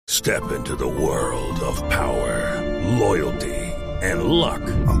Step into the world of power, loyalty, and luck.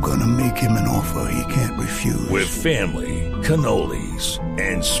 I'm gonna make him an offer he can't refuse. With family, cannolis,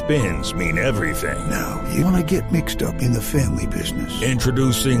 and spins mean everything. Now, you wanna get mixed up in the family business.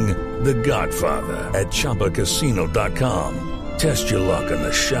 Introducing The Godfather at ChumbaCasino.com. Test your luck in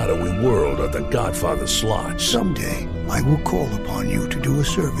the shadowy world of The Godfather slot. Someday, I will call upon you to do a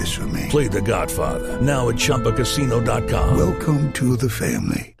service for me. Play The Godfather now at ChumbaCasino.com. Welcome to the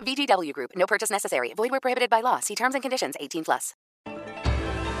family. VGW Group. No purchase necessary. Void where prohibited by law. See terms and conditions. 18+.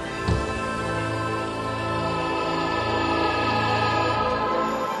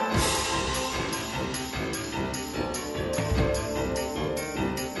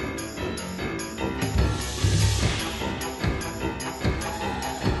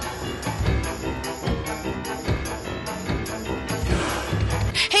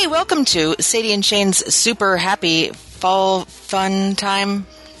 Hey, welcome to Sadie and Shane's super happy fall fun time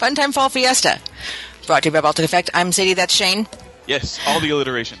fall fiesta. Brought to you by Baltic Effect. I'm Sadie, that's Shane. Yes, all the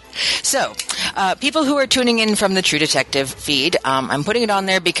alliteration. So, people who are tuning in from the True Detective feed, I'm putting it on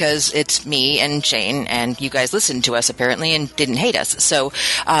there because it's me and Shane, and you guys listened to us apparently and didn't hate us. So,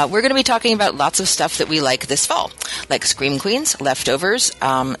 we're going to be talking about lots of stuff that we like this fall, like Scream Queens, Leftovers,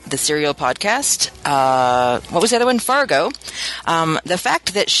 the Serial Podcast, what was the other one? Fargo. The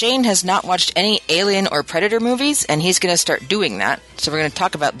fact that Shane has not watched any Alien or Predator movies, and he's going to start doing that. So we're going to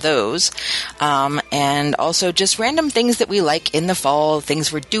talk about those, and also just random things that we like in the fall,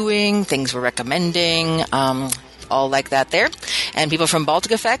 things we're doing, things we're recommending, all like that there. And people from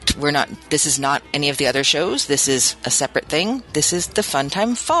Baltic Effect, this is not any of the other shows. This is a separate thing. This is the Fun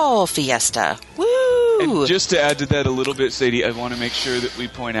Time Fall Fiesta. Woo! And just to add to that a little bit, Sadie, I want to make sure that we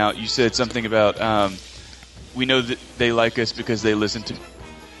point out, you said something about, we know that they like us because they listen to...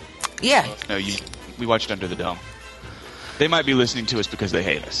 Yeah. No, we watched Under the Dome. They might be listening to us because they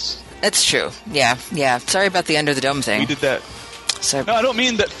hate us. That's true. Yeah. Sorry about the Under the Dome thing. We did that. So, no, I don't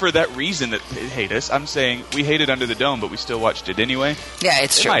mean that for that reason that they hate us. I'm saying we hated Under the Dome, but we still watched it anyway. Yeah,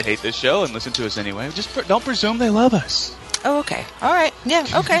 it's true. They might hate this show and listen to us anyway. Just don't presume they love us. Oh, okay. All right. Yeah,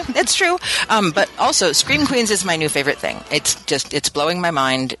 okay. It's true. But also, Scream Queens is my new favorite thing. It's blowing my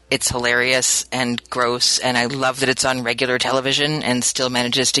mind. It's hilarious and gross, and I love that it's on regular television and still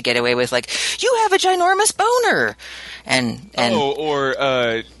manages to get away with, like, you have a ginormous boner! And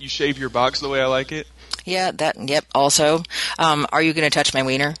or you shave your box the way I like it. Yeah, yep, also. Are you going to touch my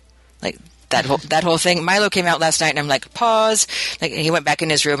wiener? Like, that whole thing. Milo came out last night, and I'm like, pause. Like, he went back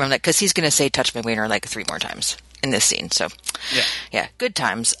in his room. I'm like, because he's going to say touch my wiener like 3 more times in this scene. So, yeah, good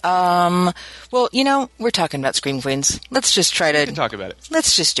times. Well, we're talking about Scream Queens. Let's just try to... We can talk about it.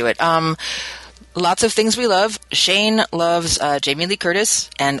 Let's just do it. Lots of things we love. Shane loves Jamie Lee Curtis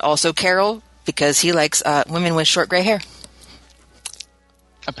and also Carol because he likes women with short gray hair.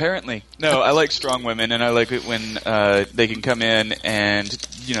 Apparently. No, I like strong women, and I like it when they can come in and,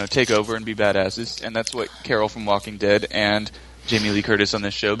 take over and be badasses. And that's what Carol from Walking Dead and Jamie Lee Curtis on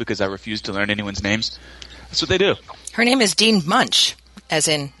this show, because I refuse to learn anyone's names. That's what they do. Her name is Dean Munch, as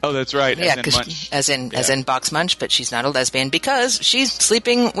in... Oh, that's right. Yeah, as in Box Munch, but she's not a lesbian because she's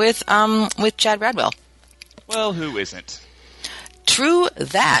sleeping with Chad Radwell. Well, who isn't? True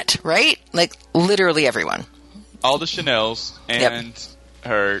that, right? Like, literally everyone. All the Chanels and... Yep.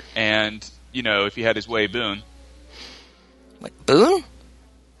 Her, and, if he had his way, Boone. What, Boone?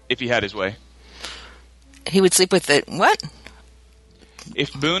 If he had his way. He would sleep with the... What?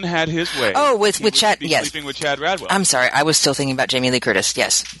 If Boone had his way... Oh, with Chad... Yes. Sleeping with Chad Radwell. I'm sorry, I was still thinking about Jamie Lee Curtis.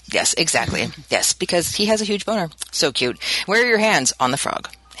 Yes, exactly. Yes, because he has a huge boner. So cute. Where are your hands? On the frog.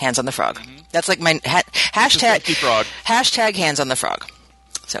 Hands on the frog. Mm-hmm. That's like my... hashtag... Frog. Hashtag hands on the frog.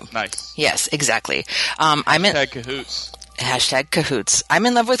 So... Nice. Yes, exactly. Hashtag cahoots. Hashtag cahoots. I'm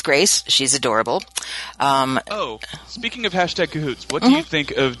in love with Grace. She's adorable. Speaking of hashtag cahoots, what do you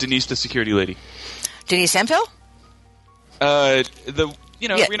think of Denise the security lady? Denise Hemphill? Reno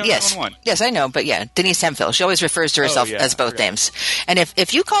 911. Yes, I know, but yeah, Denise Hemphill. She always refers to herself as both names. And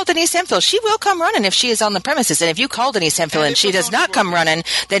if you call Denise Hemphill, she will come running if she is on the premises. And if you call Denise Hemphill and she does not come running,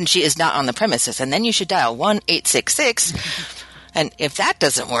 then she is not on the premises. And then you should dial 1-866... And if that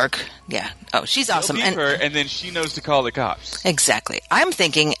doesn't work, she's awesome. And then she knows to call the cops. Exactly. I'm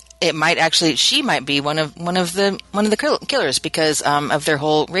thinking she might be one of the killers because of their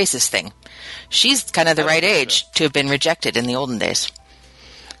whole racist thing. She's kind of the right age to have been rejected in the olden days.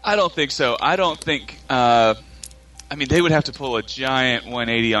 I don't think so. I don't think. They would have to pull a giant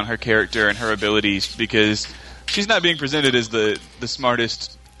 180 on her character and her abilities because she's not being presented as the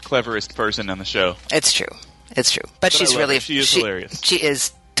smartest, cleverest person on the show. It's true. But she's she is hilarious. She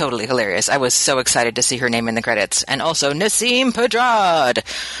is totally hilarious. I was so excited to see her name in the credits. And also Nassim Pedrad.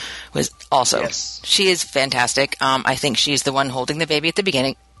 was also. Yes. She is fantastic. I think she's the one holding the baby at the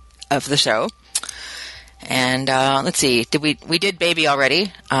beginning of the show. And let's see, we did baby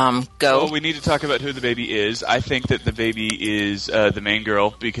already? Go. Well, we need to talk about who the baby is. I think that the baby is the main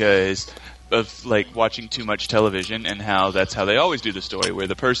girl because of like watching too much television and how that's how they always do the story, where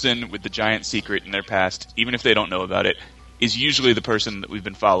the person with the giant secret in their past, even if they don't know about it, is usually the person that we've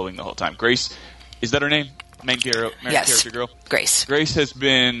been following the whole time. Grace, is that her name? Main character girl? Grace. Grace has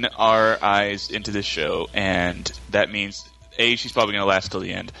been our eyes into this show, and that means A, she's probably going to last till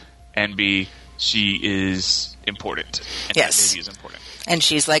the end, and B, she is important. And yes. That baby is important. And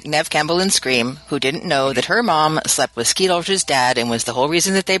she's like Nev Campbell in Scream, who didn't know that her mom slept with Skeet Ulrich's dad and was the whole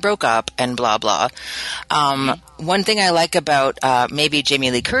reason that they broke up, and blah, blah. One thing I like about maybe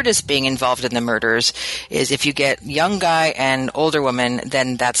Jamie Lee Curtis being involved in the murders is if you get young guy and older woman,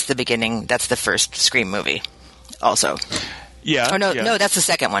 then that's the beginning. That's the first Scream movie also. Yeah. Oh, no, yeah. no, that's the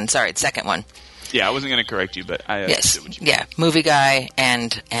second one. Sorry, the second one. Yeah, I wasn't going to correct you, but I yes. what you mean. Yeah, movie guy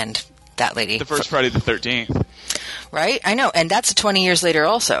and that lady. The first Friday the 13th. Right? I know. And that's 20 years later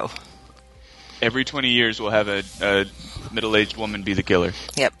also. Every 20 years we'll have a middle-aged woman be the killer.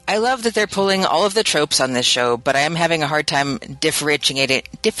 Yep. I love that they're pulling all of the tropes on this show, but I am having a hard time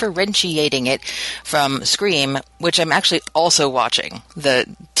differentiating it from Scream, which I'm actually also watching, the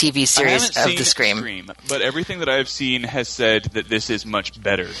TV series of the Scream. But everything that I've seen has said that this is much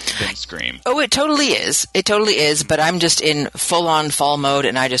better than Scream. Oh, it totally is. It totally is, but I'm just in full-on fall mode,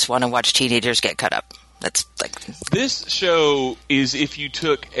 and I just want to watch teenagers get cut up. That's like this show is if you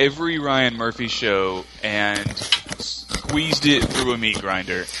took every Ryan Murphy show and squeezed it through a meat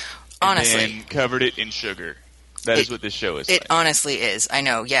grinder, honestly, and then covered it in sugar. That is what this show is. It honestly is. I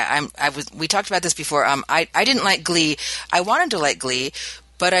know. Yeah, we talked about this before. I didn't like Glee. I wanted to like Glee,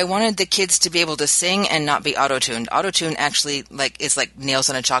 but I wanted the kids to be able to sing and not be auto-tuned. Auto-tune actually is like nails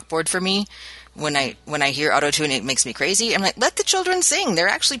on a chalkboard for me. When I hear auto-tune, it makes me crazy. I'm like, let the children sing. They're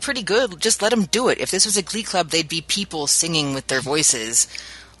actually pretty good. Just let them do it. If this was a Glee club, they'd be people singing with their voices.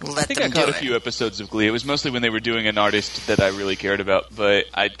 I think I caught a few episodes of Glee. It was mostly when they were doing an artist that I really cared about, but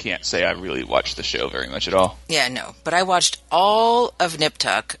I can't say I really watched the show very much at all. Yeah, no. But I watched all of Nip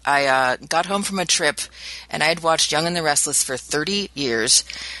Tuck. I got home from a trip, and I had watched Young and the Restless for 30 years.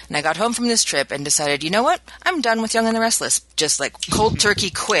 And I got home from this trip and decided, you know what? I'm done with Young and the Restless. Just like cold turkey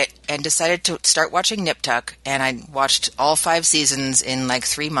quit and decided to start watching Nip Tuck. And I watched all 5 seasons in like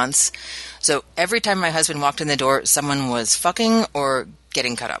 3 months. So every time my husband walked in the door, someone was fucking or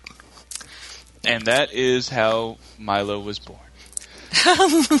getting cut up. And that is how Milo was born.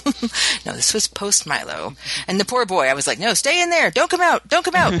 No, this was post Milo. And the poor boy, I was like, no, stay in there. Don't come out. Don't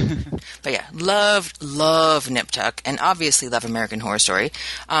come out. But yeah, love Nip Tuck, and obviously love American Horror Story.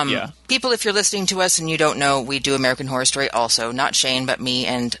 Yeah. People, if you're listening to us and you don't know, we do American Horror Story also. Not Shane, but me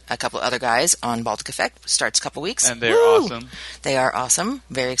and a couple other guys on Baltic Effect. Starts a couple weeks. And they're awesome. They are awesome.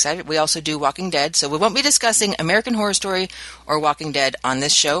 Very excited. We also do Walking Dead, so we won't be discussing American Horror Story or Walking Dead on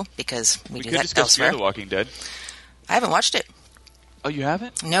this show because we do could that discuss elsewhere. Fear the Walking Dead. I haven't watched it. Oh, you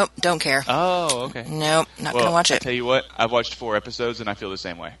haven't? Nope, don't care. Oh, okay. Nope, not going to watch it. I'll tell you what, I've watched 4 episodes and I feel the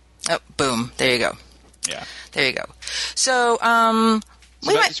same way. Oh, boom. There you go. Yeah. There you go. So,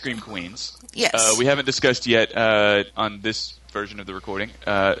 back to Scream Queens. Yes. We haven't discussed yet on this version of the recording,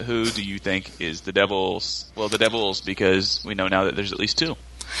 who do you think is the Devils? Well, the Devils, because we know now that there's at least 2.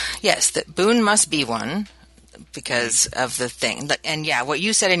 Yes, that Boone must be one because of the thing. And yeah, what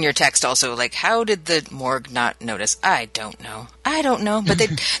you said in your text also, like, how did the morgue not notice? I don't know. But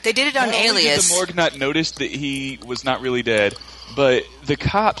they did it on Alias. Did the morgue not notice that he was not really dead, but the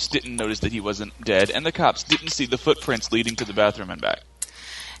cops didn't notice that he wasn't dead, and the cops didn't see the footprints leading to the bathroom and back.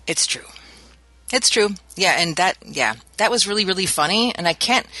 It's true. It's true. Yeah, and that was really, really funny, and I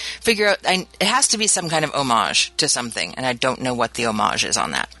can't figure out, it has to be some kind of homage to something, and I don't know what the homage is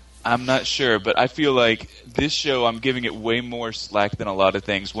on that. I'm not sure, but I feel like this show, I'm giving it way more slack than a lot of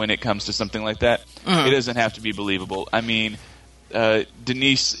things when it comes to something like that. Mm. It doesn't have to be believable. I mean,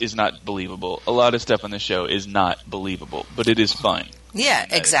 Denise is not believable. A lot of stuff on the show is not believable, but it is fun. Yeah,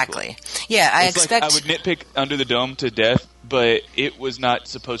 exactly. Cool. Yeah, I expect... I would nitpick Under the Dome to death, but it was not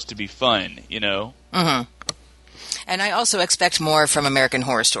supposed to be fun, you know? Mm-hmm. And I also expect more from American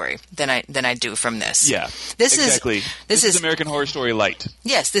Horror Story than I do from this. Yeah, this is American Horror Story light.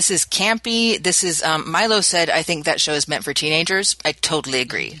 Yes, this is campy. This is Milo said, I think that show is meant for teenagers. I totally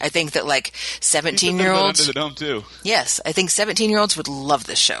agree. I think that like 17-year-olds. Under the Dome too. Yes, I think 17-year-olds would love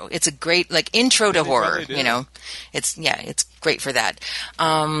this show. It's a great like intro to horror. You know, it's great for that.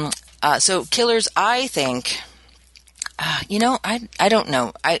 So Killers, I think. I don't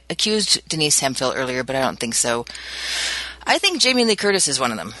know. I accused Denise Hemphill earlier, but I don't think so. I think Jamie Lee Curtis is one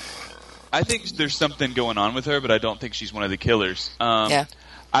of them. I think there's something going on with her, but I don't think she's one of the killers. Yeah.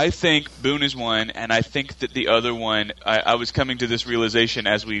 I think Boone is one, and I think that the other one, I was coming to this realization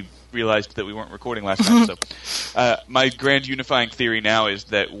as we realized that we weren't recording last time. So my grand unifying theory now is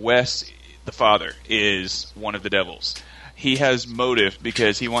that Wes, the father, is one of the devils. He has motive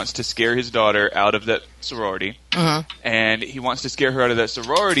because he wants to scare his daughter out of that sorority. And he wants to scare her out of that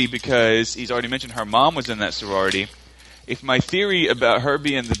sorority because he's already mentioned her mom was in that sorority. If my theory about her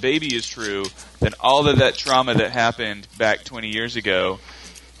being the baby is true, then all of that trauma that happened back 20 years ago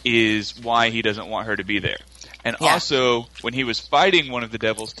is why he doesn't want her to be there. And also, when he was fighting one of the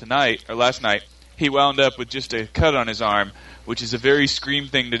devils last night, he wound up with just a cut on his arm, which is a very Scream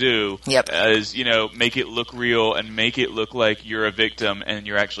thing to do. Yep. As, make it look real and make it look like you're a victim and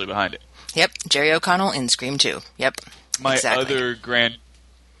you're actually behind it. Yep. Jerry O'Connell in Scream 2. Yep. My other grand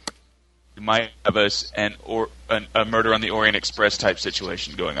might have us a Murder on the Orient Express type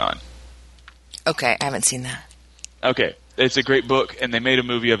situation going on. Okay, I haven't seen that. Okay, it's a great book, and they made a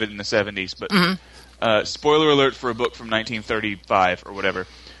movie of it in the 70s, but spoiler alert for a book from 1935 or whatever.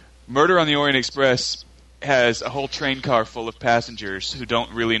 Murder on the Orient Express has a whole train car full of passengers who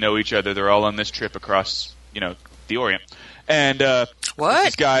don't really know each other. They're all on this trip across, the Orient. And what?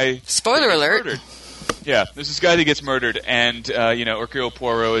 This guy... Spoiler alert. Murdered. Yeah, there's this guy that gets murdered, and, Hercule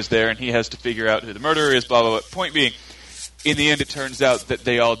Poirot is there, and he has to figure out who the murderer is, blah, blah, blah. Point being, in the end, it turns out that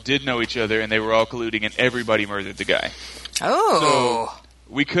they all did know each other, and they were all colluding, and everybody murdered the guy. Oh. So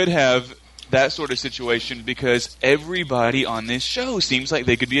we could have that sort of situation because everybody on this show seems like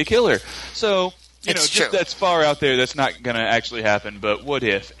they could be a killer. So, that's far out there. That's not going to actually happen, but what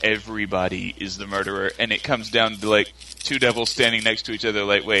if everybody is the murderer, and it comes down to, two devils standing next to each other,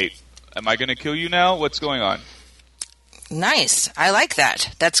 wait, am I going to kill you now? What's going on? Nice. I like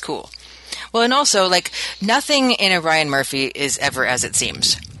that. That's cool. Well, and also, nothing in a Ryan Murphy is ever as it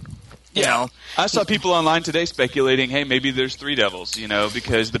seems. You know? I saw people online today speculating, hey, maybe there's 3 devils,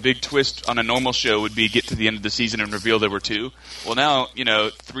 because the big twist on a normal show would be get to the end of the season and reveal there were 2. Well, now,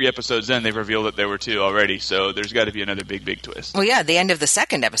 3 episodes in, they've revealed that there were 2 already, so there's got to be another big, big twist. Well, yeah, the end of the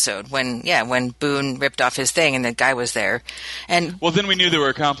second episode, when Boone ripped off his thing and the guy was there. Well, then we knew there were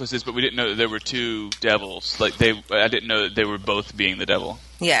accomplices, but we didn't know that there were 2 devils. I didn't know that they were both being the devil.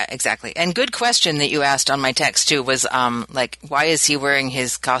 Yeah, exactly. And good question that you asked on my text, too, was, why is he wearing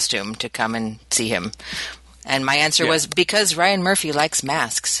his costume to come and see him? And my answer was, because Ryan Murphy likes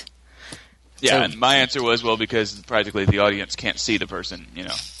masks. Yeah, and my answer was, because practically the audience can't see the person, Yeah,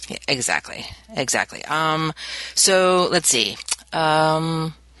 exactly. So, let's see.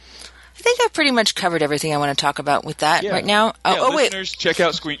 I think I've pretty much covered everything I want to talk about with that right now. Wait. Listeners, check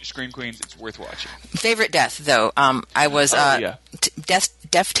out Scream Queens. It's worth watching. Favorite death, though. I was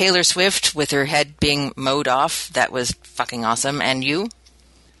Deaf Taylor Swift with her head being mowed off. That was fucking awesome. And you?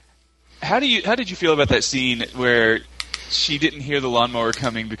 How did you feel about that scene where she didn't hear the lawnmower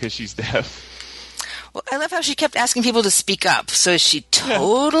coming because she's deaf? Well, I love how she kept asking people to speak up. So is she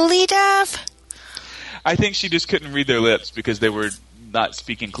totally deaf? I think she just couldn't read their lips because they were not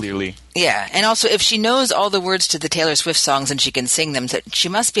speaking clearly. Yeah, and also if she knows all the words to the Taylor Swift songs and she can sing them, she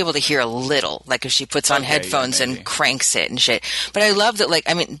must be able to hear a little, if she puts on headphones and cranks it and shit. But I love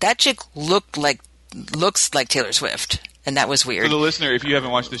that, that chick looks like Taylor Swift, and that was weird. For the listener, if you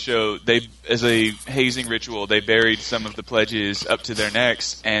haven't watched the show, they, as a hazing ritual, they buried some of the pledges up to their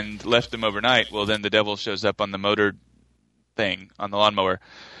necks and left them overnight. Well, then the devil shows up on the motor thing, on the lawnmower,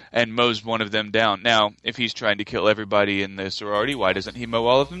 and mows one of them down. Now, if he's trying to kill everybody in the sorority, why doesn't he mow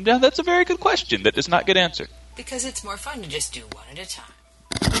all of them down? That's a very good question that does not get answered. Because it's more fun to just do one at a time.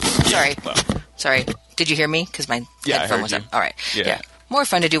 Sorry. Did you hear me? Because my headphone was up. All right. Yeah. More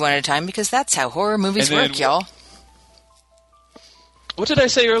fun to do one at a time because that's how horror movies work, y'all. What did I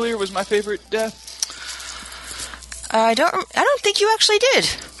say earlier was my favorite death? I don't think you actually did.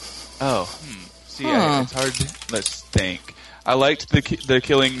 Oh. See, it's hard to... Let's think. I liked the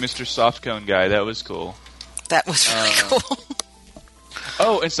killing Mr. Softcone guy. That was cool. That was really cool.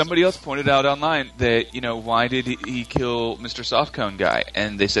 Oh, and somebody else pointed out online that, why did he kill Mr. Softcone guy?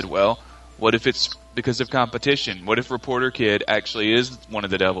 And they said, well, what if it's because of competition? What if Reporter Kid actually is one of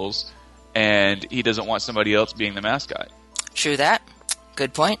the devils and he doesn't want somebody else being the mascot? True that.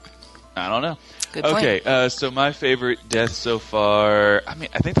 Good point. I don't know. Good point. Okay, so my favorite death so far, I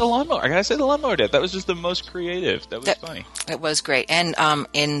think the lawnmower. I gotta say the lawnmower death. That was just the most creative. That was funny. It was great. And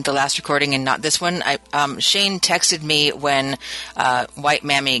in the last recording and not this one, Shane texted me when White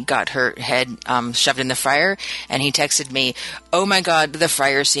Mammy got her head shoved in the fryer, and he texted me, "Oh my God, the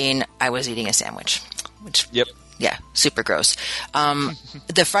fryer scene! I was eating a sandwich." Yep. Yeah, super gross.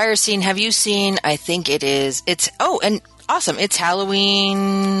 The fryer scene, have you seen? I think it's and awesome. It's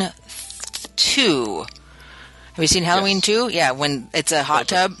Halloween 2. Have you seen Halloween 2? Yeah, when it's a hot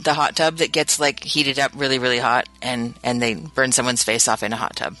tub, the hot tub that gets like heated up really, really hot, and they burn someone's face off in a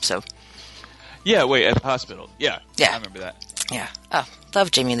hot tub. So, yeah, wait, at the hospital. Yeah, I remember that. Yeah. Oh,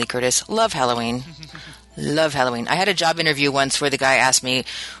 love Jamie Lee Curtis. Love Halloween. Love Halloween. I had a job interview once where the guy asked me,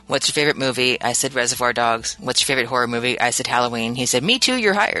 "What's your favorite movie?" I said, "Reservoir Dogs." "What's your favorite horror movie?" I said, "Halloween." He said, "Me too.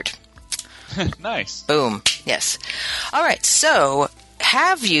 You're hired." Nice. Boom. Yes. All right. So,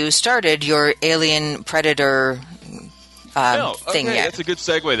 have you started your Alien Predator thing yet? That's a good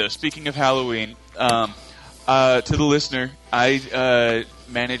segue, though. Speaking of Halloween, to the listener, I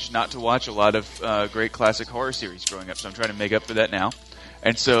managed not to watch a lot of great classic horror series growing up, so I'm trying to make up for that now.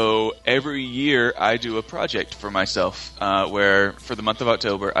 And so every year I do a project for myself where for the month of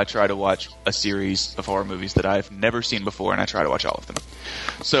October I try to watch a series of horror movies that I've never seen before, and I try to watch all of them.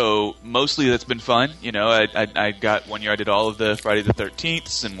 So mostly that's been fun. You know, I got one year I did all of the Friday the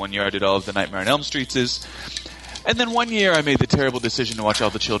 13th, and one year I did all of the Nightmare on Elm Streets. And then one year I made the terrible decision to watch all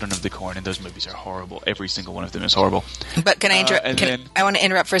the Children of the Corn, and those movies are horrible. Every single one of them is horrible. But can I interrupt? I want to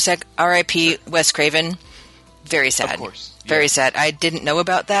interrupt for a sec. R.I.P. Wes Craven. Very sad. Of course. Yeah. Very sad. I didn't know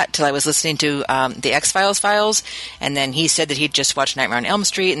about that till I was listening to the X-Files files, and then he said that he'd just watched Nightmare on Elm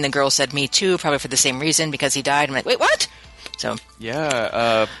Street, and the girl said me too, probably for the same reason, because he died. I'm like, wait, what? So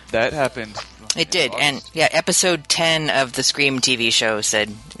yeah, that happened. It did. And yeah, episode 10 of the Scream TV show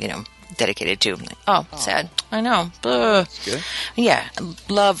said, you know, dedicated to. Like, sad. I know. That's good. Yeah.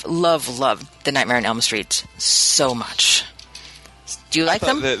 Love the Nightmare on Elm Street so much. Do you like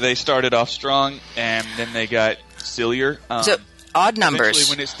them? They started off strong, and then they got sillier. So odd numbers.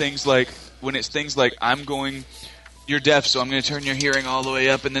 Eventually, when it's things like you're deaf, so I'm going to turn your hearing all the way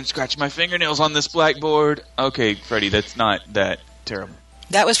up, and then scratch my fingernails on this blackboard. Okay, Freddie, that's not that terrible.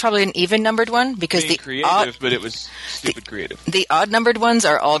 That was probably an even-numbered one because the creative, but it was stupid creative. The odd-numbered ones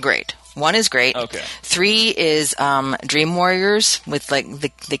are all great. 1 is great. Okay. 3 is Dream Warriors with like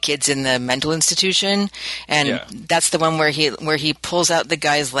the kids in the mental institution, and that's the one where he pulls out the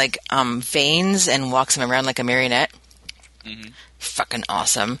guy's like veins and walks him around like a marionette. Mm-hmm. Fucking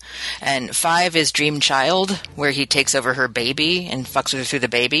awesome. And 5 is Dream Child, where he takes over her baby and fucks with her through the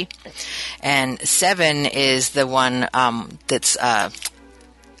baby. And 7 is the one that's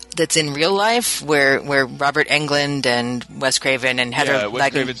in real life, where Robert Englund and Wes Craven and Heather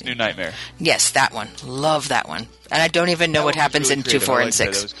Wes Craven's New Nightmare. Yes, that one. Love that one. And I don't even know what happens really in 2, 4, and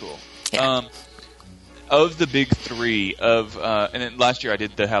 6. That was cool. Yeah. Of the big 3 and then last year I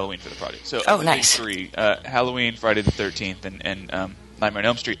did the Halloween for the project. So nice. Big 3, Halloween, Friday the 13th, and Nightmare on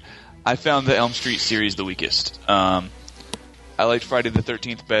Elm Street. I found the Elm Street series the weakest. I liked Friday the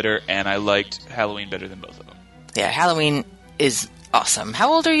 13th better, and I liked Halloween better than both of them. Yeah, Halloween is awesome.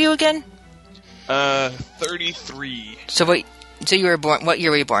 How old are you again? 33. So you were born. What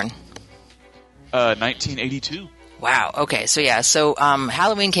year were you born? 1982. Wow. Okay. So yeah. So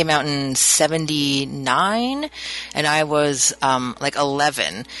Halloween came out in 79, and I was like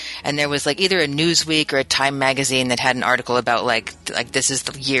 11. And there was like either a Newsweek or a Time magazine that had an article about like this is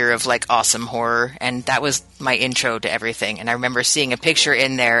the year of like awesome horror, and that was my intro to everything. And I remember seeing a picture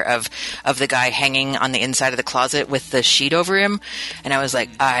in there of the guy hanging on the inside of the closet with the sheet over him, and I was like,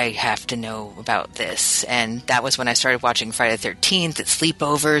 I have to know about this. And that was when I started watching Friday the 13th at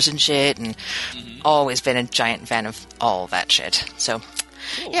sleepovers and shit, and always been a giant fan of all that shit. So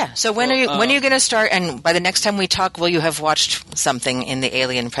cool. Yeah. So when are you going to start? And by the next time we talk, will you have watched something in the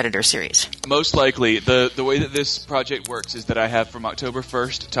Alien Predator series? Most likely. The way that this project works is that I have from October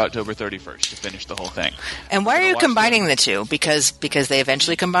 1st to October 31st to finish the whole thing. And why are you combining the two? Because they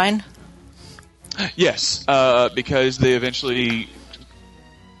eventually combine? Yes, because they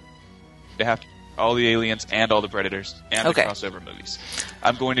have all the aliens and all the predators and the crossover movies.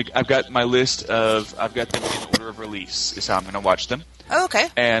 I've got my list I've got them in order of release is how I'm going to watch them. Oh, okay.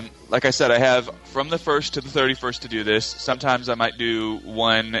 And like I said, I have from the 1st to the 31st to do this. Sometimes I might do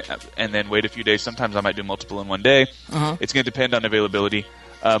one and then wait a few days. Sometimes I might do multiple in one day. It's going to depend on availability.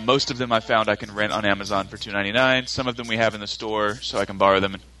 Most of them I found I can rent on Amazon for $2.99. Some of them we have in the store, so I can borrow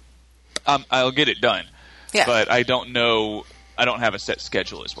them. And, I'll get it done. Yeah. But I don't know. I don't have a set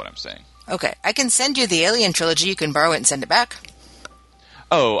schedule is what I'm saying. Okay. I can send you the Alien trilogy. You can borrow it and send it back.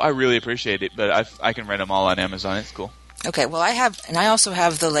 Oh, I really appreciate it, but I can rent them all on Amazon. It's cool. Okay. Well, I also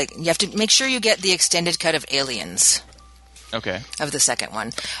have you have to make sure you get the extended cut of Aliens. Okay. Of the second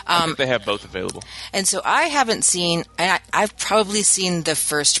one. I think they have both available. And so I haven't seen, and I've probably seen the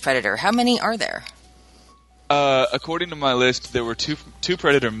first Predator. How many are there? According to my list, there were two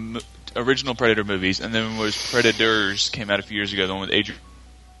original Predator movies, and then was Predators came out a few years ago. The one with Adrian.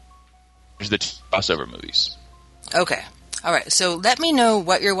 There's the crossover movies. Okay. All right, so let me know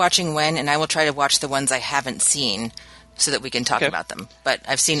what you're watching when, and I will try to watch the ones I haven't seen so that we can talk about them. But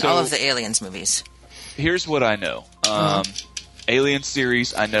I've seen all of the Aliens movies. Here's what I know. Alien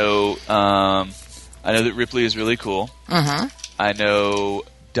series, I know that Ripley is really cool. Mm-hmm. I know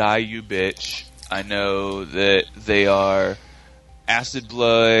Die You Bitch. I know that they are acid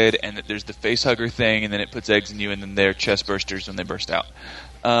blood, and that there's the face hugger thing, and then it puts eggs in you, and then they're chest bursters when they burst out.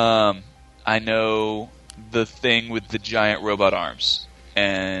 I know the thing with the giant robot arms,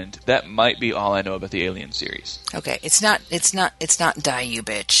 and that might be all I know about the Alien series. Okay, it's not Die You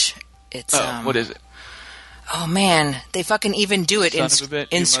Bitch. It's what is it? Oh man, they fucking even do it in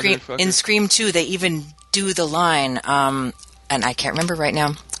Scream 2. They even do the line, and I can't remember right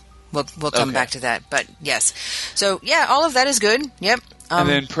now. We'll come back to that, but yes. So yeah, all of that is good. Yep. And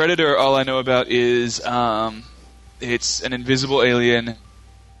then Predator, all I know about is it's an invisible alien.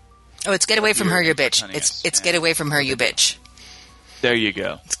 Oh, it's Get Away From Her, You Bitch. It's Get Away From Her, You Bitch. There you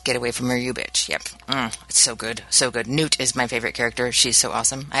go. It's Get Away From Her, You Bitch. Yep. It's so good. So good. Newt is my favorite character. She's so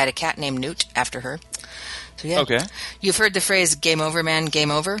awesome. I had a cat named Newt after her. So yeah. Okay. You've heard the phrase "Game over, man,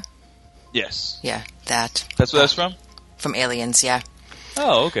 game over"? Yes. Yeah, that. That's where that's from? From Aliens, yeah.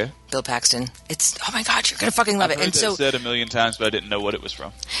 Oh, okay. Bill Paxton. It's, oh my God, you're going to fucking love it. I've heard that said a million times, but I didn't know what it was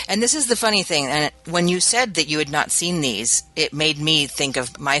from. And this is the funny thing. And when you said that you had not seen these, it made me think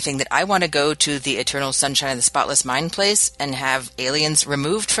of my thing that I want to go to the Eternal Sunshine of the Spotless Mind place and have Aliens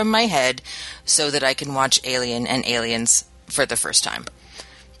removed from my head so that I can watch Alien and Aliens for the first time.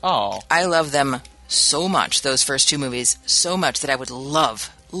 Oh. I love them so much, those first two movies, so much that I would love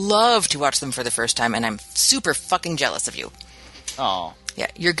to watch them for the first time, and I'm super fucking jealous of you. Oh. Yeah,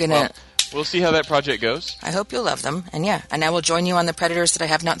 you're gonna... Well, we'll see how that project goes. I hope you'll love them, and yeah, and I will join you on the Predators that I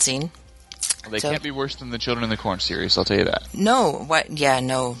have not seen. Well, they can't be worse than the Children of the Corn series, I'll tell you that. No, what? Yeah,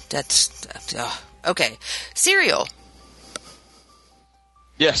 no, that's... okay. Serial.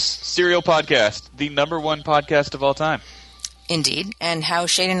 Yes, Serial Podcast, the #1 podcast of all time. Indeed, and how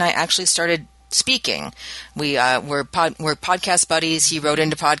Shane and I actually started speaking. We're podcast buddies. He wrote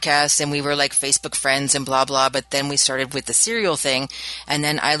into podcasts, and we were like Facebook friends and blah blah. But then we started with the Serial thing, and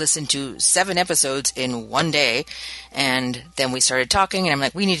then I listened to 7 episodes in one day, and then we started talking. And I'm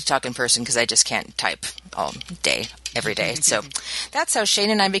like, we need to talk in person because I just can't type all day every day. So that's how Shane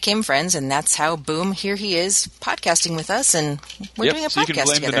and I became friends, and that's how boom, here he is podcasting with us, and we're doing a podcast together.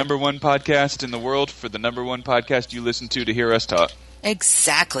 So you can blame the #1 podcast in the world for the #1 podcast you listen to hear us talk.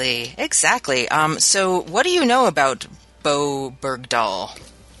 Exactly. So what do you know about Bo Bergdahl?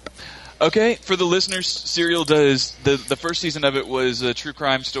 Okay, for the listeners, Serial does the first season of it was a true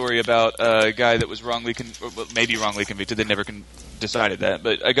crime story about a guy that was maybe wrongly convicted. They never decided that,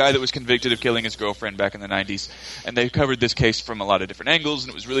 but a guy that was convicted of killing his girlfriend back in the 90s, and they covered this case from a lot of different angles, and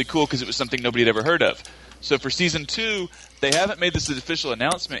it was really cool because it was something nobody had ever heard of. So for season 2, they haven't made this an official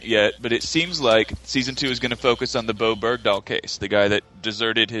announcement yet, but it seems like season 2 is going to focus on the Bo Bergdahl case, the guy that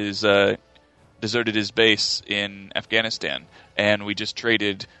deserted his base in Afghanistan, and we just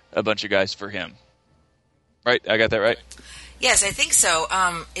traded a bunch of guys for him. Right? I got that right? Yes, I think so.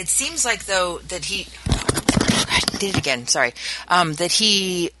 It seems like, though, that he... I did it again, sorry.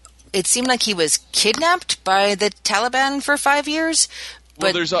 It seemed like he was kidnapped by the Taliban for 5 years.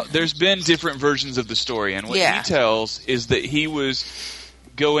 Well, there's been different versions of the story, and what he tells is that he was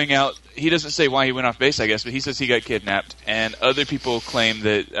going out... He doesn't say why he went off base, I guess, but he says he got kidnapped, and other people claim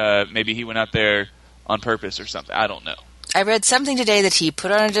that maybe he went out there on purpose or something. I don't know. I read something today that he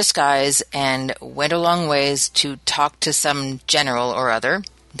put on a disguise and went a long ways to talk to some general or other.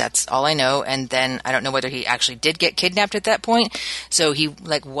 That's all I know. And then I don't know whether he actually did get kidnapped at that point. So he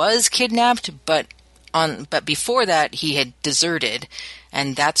was kidnapped, but before that he had deserted.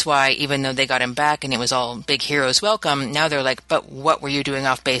 And that's why, even though they got him back and it was all big heroes welcome, now they're like, but what were you doing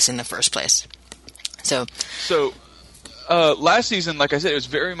off base in the first place? So last season, like I said, it was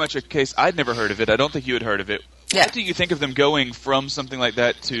very much a case. I'd never heard of it. I don't think you had heard of it. Yeah. What do you think of them going from something like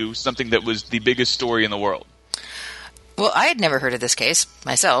that to something that was the biggest story in the world? Well, I had never heard of this case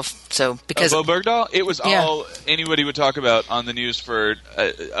myself, so because Bo Bergdahl, it was all anybody would talk about on the news for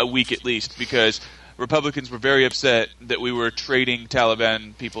a week at least, because Republicans were very upset that we were trading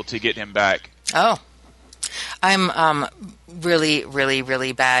Taliban people to get him back. Oh, I'm really, really,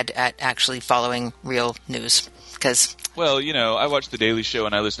 really bad at actually following real news because. Well, I watch The Daily Show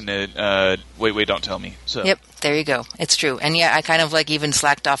and I listen to Wait, Don't Tell Me. So. Yep, there you go. It's true. And yeah, I kind of even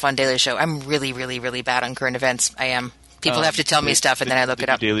slacked off on Daily Show. I'm really, really, really bad on current events. I am. People have to tell me stuff and then I look it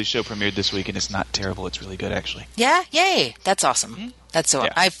up. The Daily Show premiered this week and it's not terrible. It's really good, actually. Yeah? Yay. That's awesome. Mm-hmm. That's so.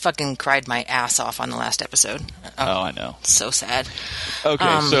 Yeah. I fucking cried my ass off on the last episode. Oh, I know. So sad.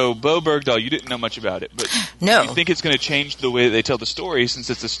 Okay, so Bo Bergdahl, you didn't know much about it, but No. do you think it's going to change the way they tell the story, since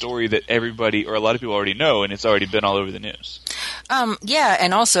it's a story that everybody or a lot of people already know, and it's already been all over the news? Yeah,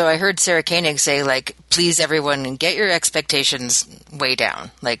 and also I heard Sarah Koenig say, like, please everyone get your expectations way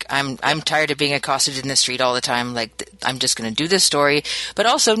down. Like, I'm tired of being accosted in the street all the time. Like, I'm just going to do this story. But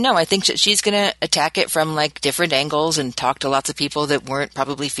also, no, I think that she's going to attack it from, like, different angles and talk to lots of people that weren't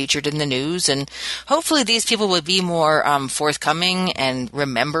probably featured in the news. And hopefully these people will be more forthcoming and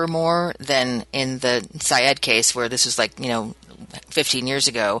remember more than in the Syed case, where this was, like, 15 years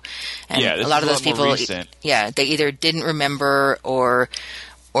ago, and Yeah, this a lot is of a those lot more people, recent. yeah, they either didn't remember or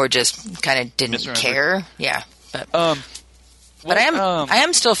just kind of didn't Misremembered. care. Yeah, but But I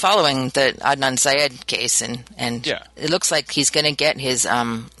am still following the Adnan Syed case, and Yeah. it looks like he's going to get his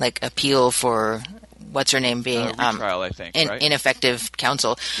appeal for what's her name being retrial, I think, right? ineffective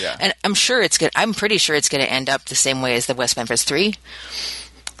counsel. Yeah. And I'm sure it's good. I'm pretty sure it's going to end up the same way as the West Memphis 3,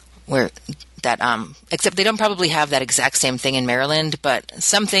 where that except they don't probably have that exact same thing in Maryland, but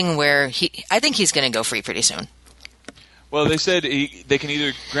something where I think he's going to go free pretty soon. Well, they said they can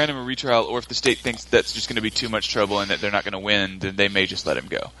either grant him a retrial, or if the state thinks that's just going to be too much trouble and that they're not going to win, then they may just let him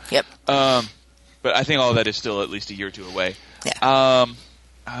go. Yep. But I think all that is still at least a year or two away. Yeah.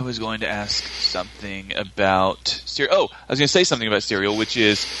 I was going to ask something about Serial. Oh, I was going to say something about Serial, which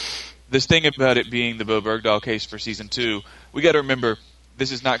is this thing about it being the Bo Bergdahl case for season 2. We got to remember,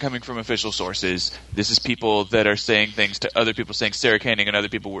 this is not coming from official sources. This is people that are saying things to other people, saying Sarah Koenig and other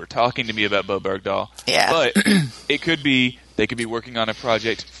people were talking to me about Bo Bergdahl. Yeah. But it could be they could be working on a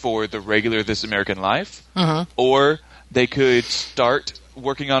project for the regular This American Life, or they could start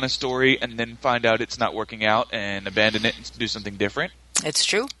working on a story and then find out it's not working out and abandon it and do something different. It's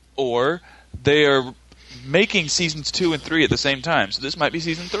true. Or they are making seasons 2 and 3 at the same time. So this might be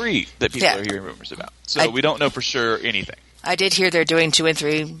season 3 that people are hearing rumors about. So we don't know for sure anything. I did hear they're doing 2 and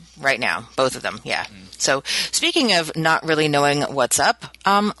 3 right now, both of them, yeah. So, speaking of not really knowing what's up,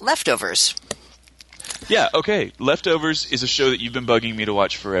 Leftovers. Yeah, okay. Leftovers is a show that you've been bugging me to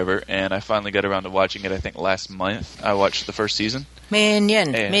watch forever, and I finally got around to watching it, I think, last month. I watched the first season.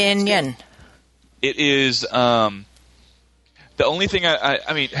 Minion. It is, the only thing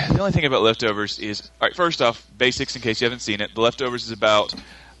the only thing about Leftovers is, all right, first off, basics in case you haven't seen it. The Leftovers is about,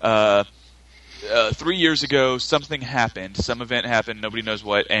 3 years ago, something happened. Some event happened. Nobody knows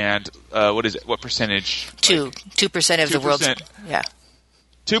what. And what is it? What percentage? 2% of the world's. Yeah.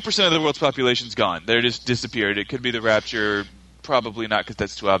 2% of the world's population's gone. They're just disappeared. It could be the rapture. Probably not, because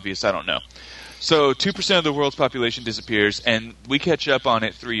that's too obvious. I don't know. So 2% of the world's population disappears, and we catch up on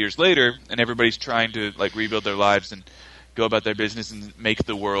it 3 years later, and everybody's trying to rebuild their lives and go about their business and make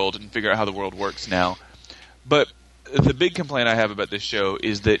the world and figure out how the world works now. But the big complaint I have about this show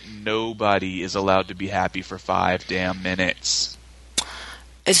is that nobody is allowed to be happy for 5 damn minutes.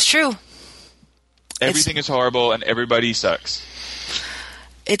 It's true. Everything is horrible and everybody sucks.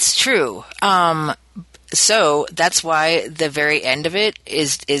 It's true. So that's why the very end of it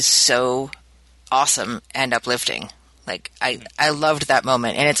is so awesome and uplifting. I loved that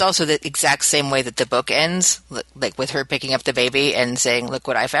moment. And it's also the exact same way that the book ends, with her picking up the baby and saying, "Look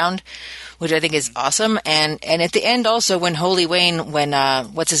what I found," which I think is awesome. And at the end also, when Holy Wayne,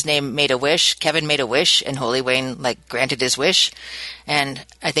 what's his name, made a wish, Kevin made a wish, and Holy Wayne, granted his wish. And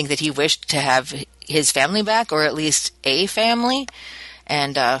I think that he wished to have his family back, or at least a family.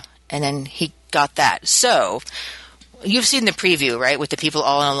 And then he got that. So, you've seen the preview, right, with the people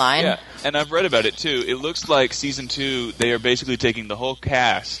all in a line? Yeah, and I've read about it, too. It looks like Season 2, they are basically taking the whole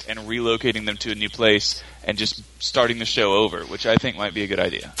cast and relocating them to a new place and just starting the show over, which I think might be a good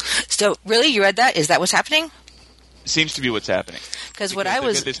idea. So, really? You read that? Is that what's happening? Seems to be what's happening. Because they've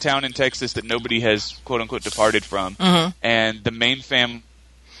got this town in Texas that nobody has, quote-unquote, departed from, and the main family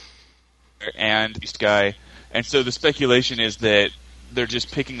and this guy, and so the speculation is that they're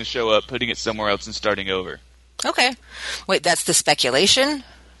just picking the show up, putting it somewhere else, and starting over. Okay. Wait, that's the speculation?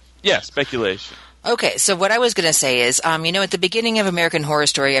 Yeah, speculation. Okay, so what I was going to say is, at the beginning of American Horror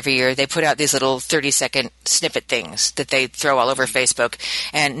Story every year, they put out these little 30-second snippet things that they throw all over Facebook.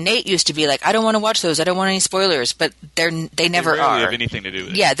 And Nate used to be like, I don't want to watch those. I don't want any spoilers. But they never rarely are. have anything to do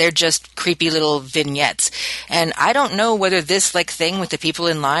with it. Yeah, they're just creepy little vignettes. And I don't know whether this thing with the people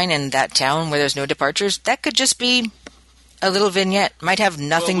in line in that town where there's no departures, that could just be a little vignette. Might have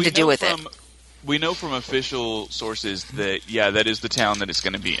nothing to do with it. We know from official sources that, that is the town that it's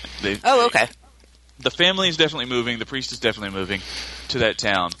going to be in. Okay. The family is definitely moving. The priest is definitely moving to that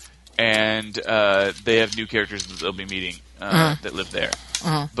town. and they have new characters that they'll be meeting that live there.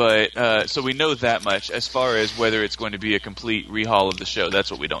 But so we know that much. As far as whether it's going to be a complete rehaul of the show, that's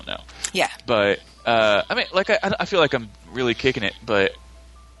what we don't know. Yeah. But I mean, like I feel like I'm really kicking it, but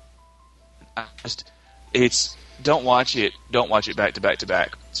don't watch it back to back to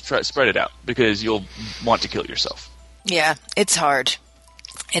back. Spread it out because you'll want to kill yourself. Yeah, it's hard.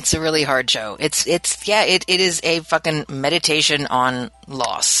 It's a really hard show. It is a fucking meditation on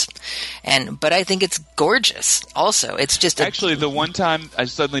loss. But I think it's gorgeous also. It's just actually the one time I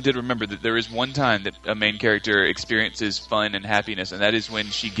suddenly did remember that there is one time that a main character experiences fun and happiness, and that is when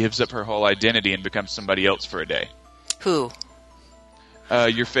she gives up her whole identity and becomes somebody else for a day. Who?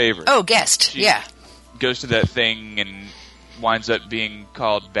 Your favorite. Oh, Guest. She goes to that thing and winds up being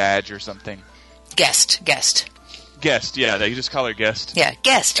called Badge or something. Guest. Guest, yeah, they just call her Guest. Yeah,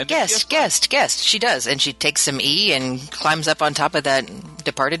 Guest. She does, and she takes some E and climbs up on top of that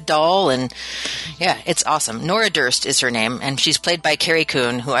departed doll, and yeah, it's awesome. Nora Durst is her name, and she's played by Carrie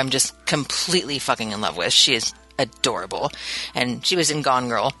Coon, who I'm just completely fucking in love with. She is adorable, and she was in Gone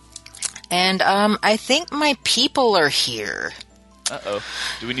Girl. And I think my people are here. Uh-oh.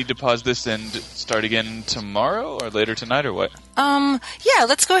 Do we need to pause this and start again tomorrow, or later tonight, or what? Yeah,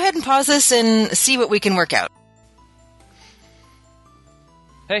 let's go ahead and pause this and see what we can work out.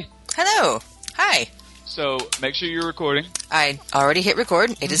 Hey. Hello. Hi. So, make sure you're recording. I already hit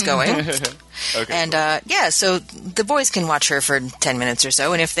record. It is going. Okay. And, cool. So the boys can watch her for 10 minutes or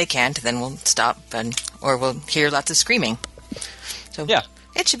so, and if they can't, then we'll stop, or we'll hear lots of screaming. So yeah.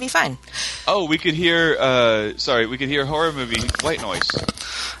 It should be fine. Oh, we could hear horror movie White Noise.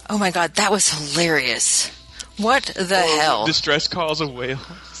 Oh my god, that was hilarious. What the hell? Distress calls of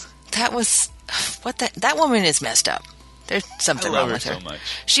whales. That was... That woman is messed up. There's something wrong with her. I love her so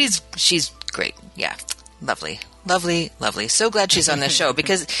much. She's great. Yeah. Lovely. So glad she's on this show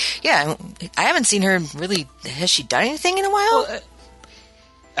because, yeah, I haven't seen her really... Has she done anything in a while? Well,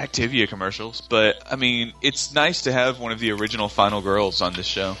 Activia commercials, but, I mean, it's nice to have one of the original Final Girls on this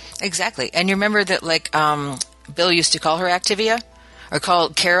show. Exactly. And you remember that, like, Bill used to call her Activia? Or call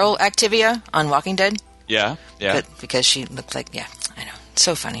Carol Activia on Walking Dead? Yeah. But because she looked like... Yeah, I know.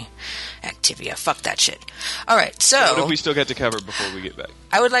 So funny. Activia. Fuck that shit. All right, so... What have we still got to cover before we get back?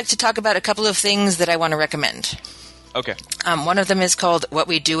 I would like to talk about a couple of things that I want to recommend. Okay. One of them is called What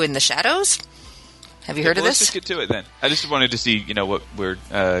We Do in the Shadows. Have you heard of this? Let's just get to it then. I just wanted to see, what we're...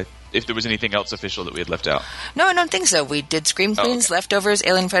 if there was anything else official that we had left out. No, I don't think so. We did Scream Queens, Leftovers,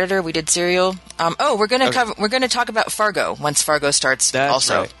 Alien Predator. We did Serial. We're going to We're going to talk about Fargo once Fargo starts. That's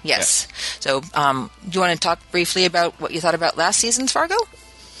also. Right. Yes. Yeah. So, do you want to talk briefly about what you thought about last season's Fargo?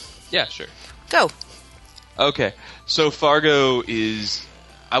 Yeah, sure. Go. Okay. So Fargo is...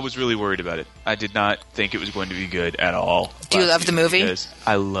 I was really worried about it. I did not think it was going to be good at all. Do you love the movie? Because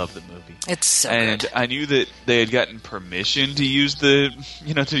I love the movie. It's so good. And I knew that they had gotten permission to use the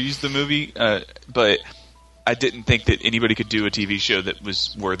movie, but I didn't think that anybody could do a TV show that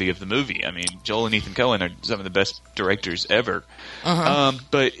was worthy of the movie. I mean, Joel and Ethan Coen are some of the best directors ever.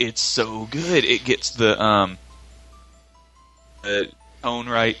 But it's so good. It gets the tone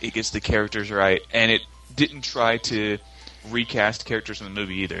right. It gets the characters right, and it didn't try to recast characters from the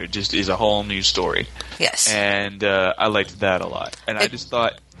movie either. It just is a whole new story. Yes. And I liked that a lot. And I just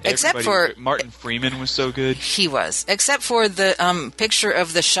thought except for Martin Freeman was so good. He was. Except for the picture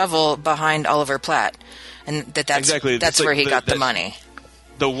of the shovel behind Oliver Platt. And that's exactly. That's where he got the money.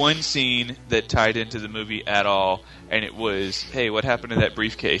 The one scene that tied into the movie at all, and it was, hey, what happened to that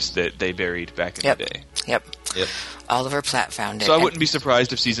briefcase that they buried back in the day? Yep. Oliver Platt found it. So I wouldn't be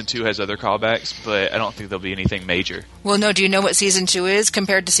surprised if Season 2 has other callbacks, but I don't think there'll be anything major. Well, no, do you know what Season 2 is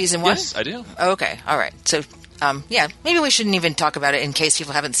compared to Season 1? Yes, I do. Oh, okay, all right. So, maybe we shouldn't even talk about it in case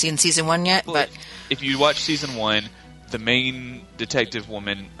people haven't seen Season 1 yet. Well, but if you watch Season 1, the main detective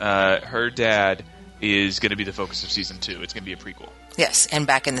woman, her dad is going to be the focus of Season 2. It's going to be a prequel. Yes, and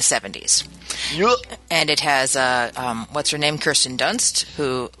back in the 70s. Yep. And it has, what's her name? Kirsten Dunst,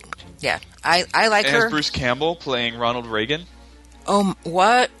 who... Yeah, I like her. It has Bruce Campbell playing Ronald Reagan. Oh,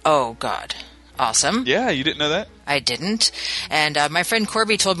 what? Oh, God. Awesome. Yeah, you didn't know that? I didn't. And my friend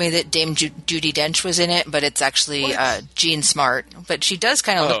Corby told me that Dame Judi Dench was in it, but it's actually Jean Smart. But she does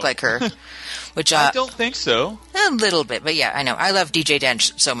kind of look like her. Which I don't think so. A little bit, but yeah, I know. I love DJ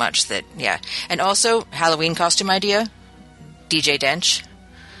Dench so much that, yeah. And also, Halloween costume idea, DJ Dench.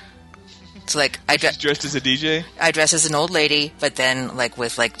 It's like She's dressed as a DJ? I dress as an old lady, but then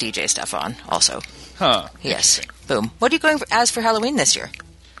with DJ stuff on also. Huh. Yes. Boom. What are you going as for Halloween this year?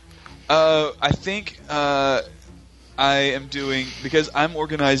 I think I I am doing, because I'm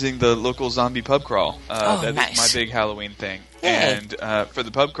organizing the local zombie pub crawl. That nice. is my big Halloween thing. Yay. And for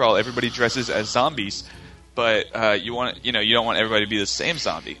the pub crawl, everybody dresses as zombies, but you don't want everybody to be the same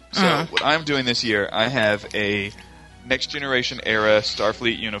zombie. So what I'm doing this year, I have a Next Generation era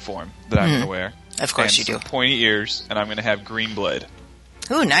Starfleet uniform that I'm going to wear. Of course you do. Some pointy ears, and I'm going to have green blood.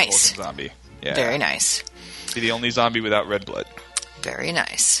 Ooh, nice. Zombie. Yeah. Very nice. Be the only zombie without red blood. Very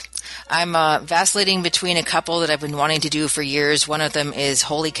nice. I'm vacillating between a couple that I've been wanting to do for years. One of them is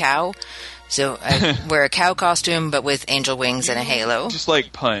Holy Cow. So I wear a cow costume, but with angel wings and a halo. Just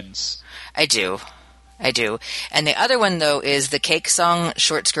like puns. I do. And the other one, though, is the Cake song,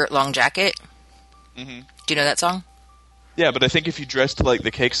 Short Skirt, Long Jacket. Mm-hmm. Do you know that song? Yeah, but I think if you dressed like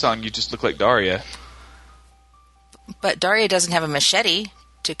the Cake song, you just look like Daria. But Daria doesn't have a machete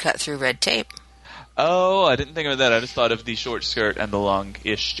to cut through red tape. Oh, I didn't think of that. I just thought of the short skirt and the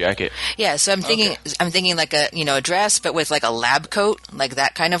long-ish jacket. Yeah, so I'm thinking like a dress, but with like a lab coat, like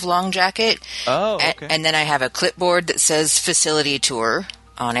that kind of long jacket. Oh, okay. And then I have a clipboard that says facility tour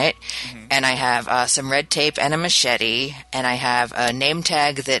on it, and I have some red tape and a machete, and I have a name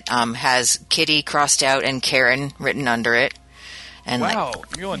tag that has Kitty crossed out and Karen written under it. And wow,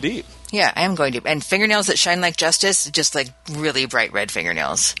 you're going deep. Yeah, I am going to. And fingernails that shine like justice, just like really bright red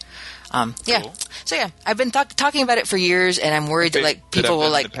fingernails. Yeah. Cool. So yeah, I've been talking about it for years, and I'm worried that like people will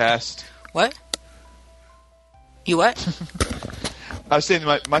like. In the past. What? You what? I was saying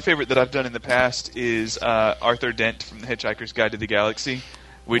my favorite that I've done in the past is Arthur Dent from The Hitchhiker's Guide to the Galaxy,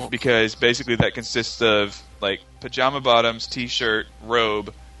 because basically that consists of like pajama bottoms, t-shirt,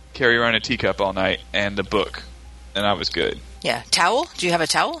 robe, carry around a teacup all night, and a book, and I was good. Yeah, towel? Do you have a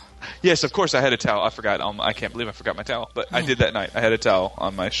towel? Yes, of course I had a towel. I forgot. I can't believe I forgot my towel. But I did that night. I had a towel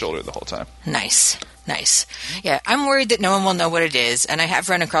on my shoulder the whole time. Nice. Yeah, I'm worried that no one will know what it is, and I have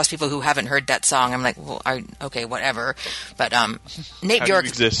run across people who haven't heard that song. I'm like, well, okay, whatever. But Nate Bjork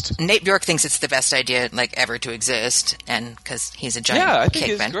thinks it's the best idea like ever to exist, and because he's a giant I think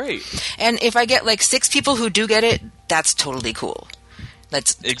cake it's great. And if I get like 6 people who do get it, that's totally cool.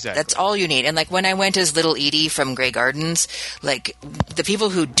 That's all you need. And like when I went as Little Edie from Grey Gardens, like the people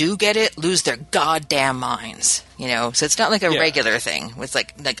who do get it lose their goddamn minds, So it's not like a regular thing. It's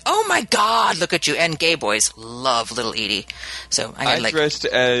like oh my god, look at you. And gay boys love Little Edie. So I dressed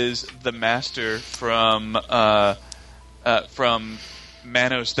as the Master from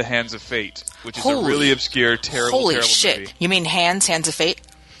Manos: The Hands of Fate, which is a really obscure, terrible shit. movie. You mean Hands of Fate?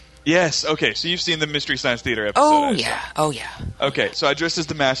 Yes, okay, so you've seen the Mystery Science Theater episode. Oh, yeah. Okay, so I dressed as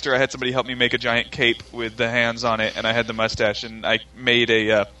the Master. I had somebody help me make a giant cape with the hands on it, and I had the mustache, and I made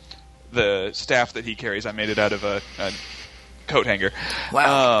the staff that he carries, I made it out of a coat hanger.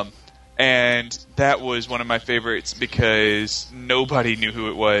 Wow. And that was one of my favorites because nobody knew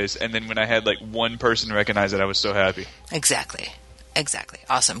who it was, and then when I had like one person recognize it, I was so happy. Exactly.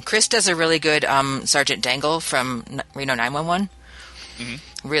 Awesome. Chris does a really good Sergeant Dangle from Reno 911. Mm-hmm.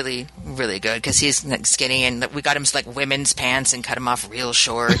 Really, really good because he's like, skinny, and we got him like women's pants and cut him off real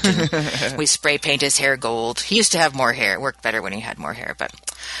short. And we spray paint his hair gold. He used to have more hair. It worked better when he had more hair, but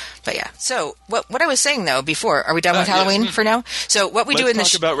yeah. So what I was saying though before, are we done with Halloween for now? So what we do in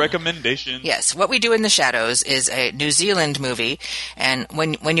talk about recommendations. Yes, what we do in the shadows is a New Zealand movie, and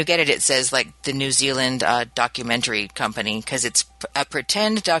when you get it, it says like the New Zealand documentary company because it's a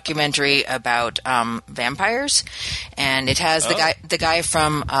pretend documentary about vampires, and it has the guy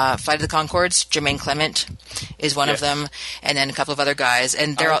from Flight of the Conchords, Jermaine Clement, is one of them, and then a couple of other guys,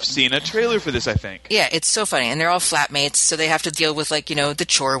 and I've seen a trailer for this, I think. Yeah, it's so funny, and they're all flatmates, so they have to deal with like the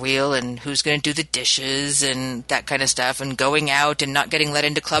chore wheel and who's going to do the dishes and that kind of stuff, and going out and not getting let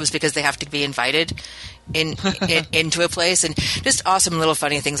into clubs because they have to be invited into a place, and just awesome little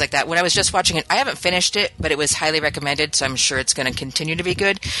funny things like that. When I was just watching it, I haven't finished it, but it was highly recommended, so I'm sure it's going to continue to be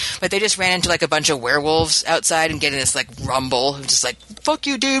good. But they just ran into like a bunch of werewolves outside and getting this like rumble, just like fuck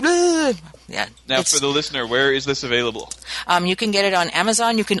you, dude. Blah. Yeah. Now, for the listener, where is this available? You can get it on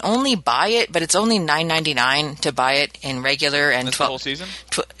Amazon. You can only buy it, but it's only $9.99 to buy it in regular and the whole season.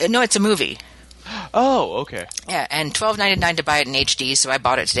 No, it's a movie. Oh, okay. Yeah, and $12.99 to buy it in HD, so I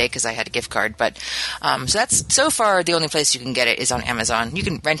bought it today because I had a gift card. But so that's so far the only place you can get it is on Amazon. You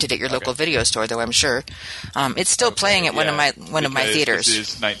can rent it at your local video store, though. I'm sure it's still playing at one of my theaters.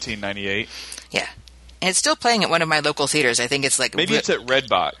 This is 1998. Yeah, and it's still playing at one of my local theaters. I think it's like maybe it's at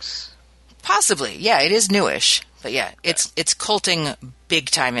Redbox. Possibly, yeah. It is newish, but yeah, it's culting big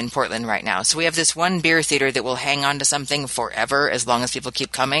time in Portland right now. So we have this one beer theater that will hang on to something forever as long as people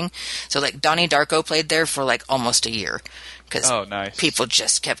keep coming. So like Donnie Darko played there for like almost a year because people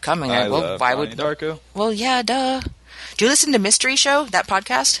just kept coming. I love Donnie Darko. Well, yeah, duh. Do you listen to Mystery Show, that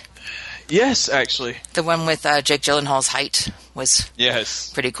podcast? Yes, actually. The one with Jake Gyllenhaal's height was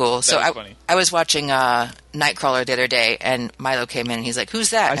pretty cool. So funny. I was watching Nightcrawler the other day, and Milo came in, and he's like,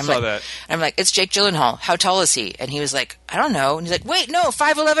 "Who's that?" I saw that. And I'm like, "It's Jake Gyllenhaal. How tall is he?" And he was like, "I don't know." And he's like, "Wait, no,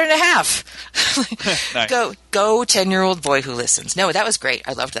 5'11" and a half. Nice. Go 10-year-old boy who listens. No, that was great.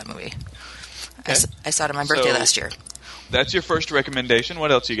 I loved that movie. Okay. I saw it on my birthday last year. That's your first recommendation.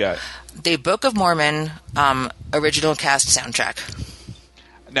 What else you got? The Book of Mormon original cast soundtrack.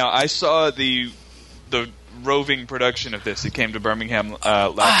 Now, I saw the roving production of this. It came to Birmingham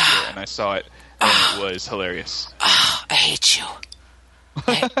last year, and I saw it, and it was hilarious. I hate you.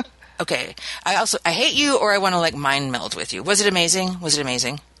 Okay. I hate you, or I want to like mind meld with you. Was it amazing?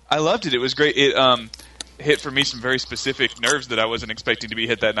 I loved it. It was great. It hit for me some very specific nerves that I wasn't expecting to be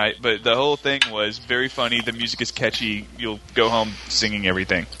hit that night. But the whole thing was very funny. The music is catchy. You'll go home singing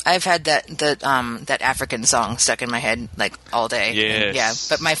everything. I've had that African song stuck in my head like all day. Yes. Yeah.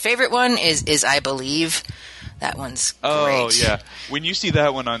 But my favorite one is I Believe. That one's great. Oh, yeah. When you see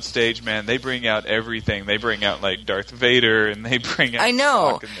that one on stage, man, they bring out everything. They bring out, like, Darth Vader, and they bring out... I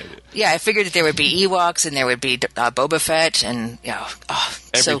know. Spock, yeah, I figured that there would be Ewoks, and there would be Boba Fett, and,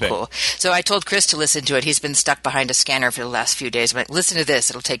 so cool. So I told Chris to listen to it. He's been stuck behind a scanner for the last few days. I'm like, listen to this.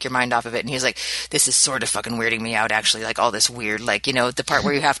 It'll take your mind off of it. And he was like, this is sort of fucking weirding me out, actually. Like, all this weird, like, the part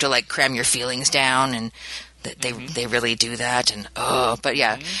where you have to, like, cram your feelings down, and... They really do that, and but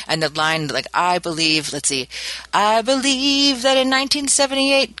yeah, and the line like I believe that in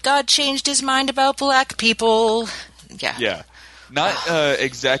 1978 God changed his mind about black people. Yeah, not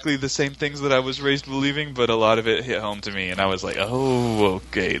exactly the same things that I was raised believing, but a lot of it hit home to me, and I was like, oh,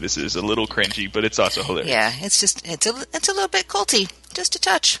 okay, this is a little cringy, but it's also hilarious. Yeah, it's a little bit culty, just a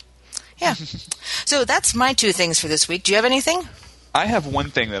touch. Yeah, so that's my two things for this week. Do you have anything? I have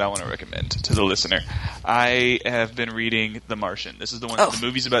one thing that I want to recommend to the listener. I have been reading The Martian. This is the one the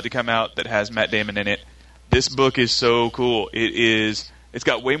movie's about to come out that has Matt Damon in it. This book is so cool. It's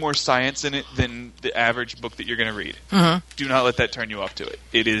got way more science in it than the average book that you're going to read. Mm-hmm. Do not let that turn you off to it.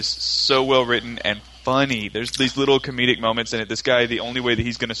 It is so well written and funny. There's these little comedic moments in it. This guy, the only way that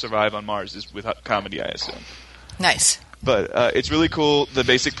he's going to survive on Mars is with comedy, I assume. Nice. But it's really cool. The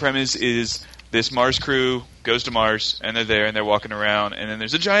basic premise is this Mars crew goes to Mars, and they're there, and they're walking around, and then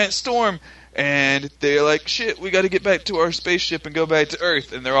there's a giant storm, and they're like, shit, we got to get back to our spaceship and go back to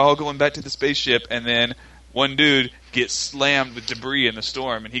Earth, and they're all going back to the spaceship, and then one dude gets slammed with debris in the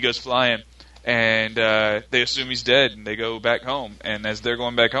storm, and he goes flying, and they assume he's dead, and they go back home, and as they're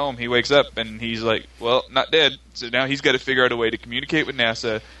going back home, he wakes up, and he's like, well, not dead, so now he's got to figure out a way to communicate with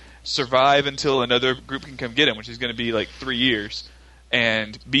NASA, survive until another group can come get him, which is going to be like 3 years,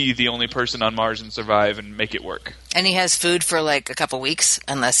 and be the only person on Mars and survive and make it work. And he has food for like a couple weeks,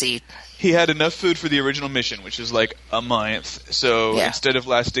 unless he had enough food for the original mission, which is like a month. So instead of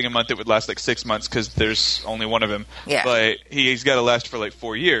lasting a month, it would last like 6 months because there's only one of him. Yeah. But he's got to last for like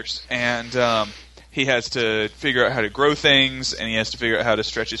 4 years. And he has to figure out how to grow things, and he has to figure out how to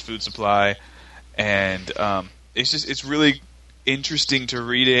stretch his food supply. And it's really interesting to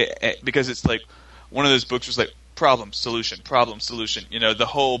read it because it's like one of those books was like, problem, solution. The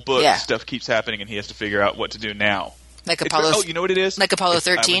whole book stuff keeps happening, and he has to figure out what to do now. Like Apollo. You know what it is? Like Apollo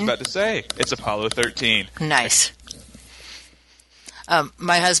 13? I was about to say. It's Apollo 13. Nice.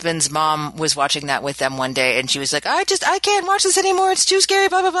 My husband's mom was watching that with them one day, and she was like, I can't watch this anymore. It's too scary,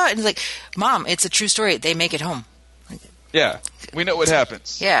 blah, blah, blah. And he's like, Mom, it's a true story. They make it home. Yeah. We know what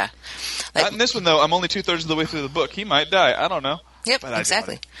happens. Yeah. Not in this one, though. I'm only 2/3 of the way through the book. He might die. I don't know. Yep,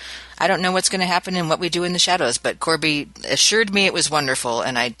 exactly. I don't know what's going to happen and what we do in the shadows, but Corby assured me it was wonderful,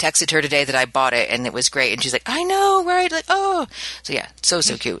 and I texted her today that I bought it, and it was great, and she's like, I know, right? Like, oh. So yeah, so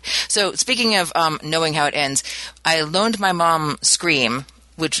cute. So speaking of knowing how it ends, I loaned my mom Scream,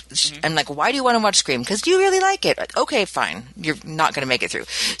 which I'm like, why do you want to watch Scream? Because you really like it. Like, okay, fine. You're not going to make it through.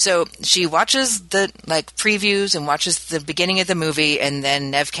 So she watches the previews and watches the beginning of the movie, and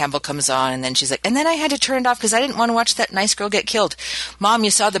then Neve Campbell comes on, and then she's like, and then I had to turn it off because I didn't want to watch that nice girl get killed. Mom, you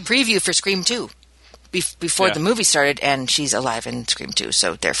saw the preview for Scream 2 before the movie started, and she's alive in Scream 2.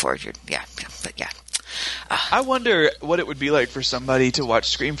 So therefore, I wonder what it would be like for somebody to watch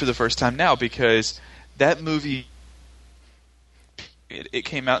Scream for the first time now, because that movie, it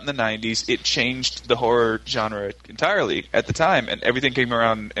came out in the 90s. It changed the horror genre entirely at the time, and everything came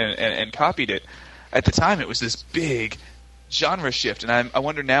around and copied it. At the time, it was this big genre shift, and I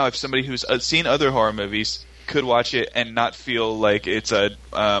wonder now if somebody who's seen other horror movies could watch it and not feel like it's a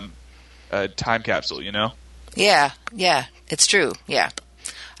time capsule, you know? Yeah, it's true, yeah.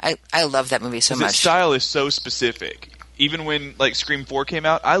 I love that movie so much. Its style is so specific. Even when Scream 4 came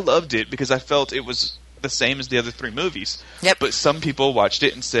out, I loved it because I felt it was the same as the other three movies. Yep. But some people watched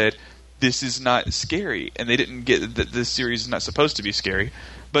it and said, this is not scary, and they didn't get that this series is not supposed to be scary.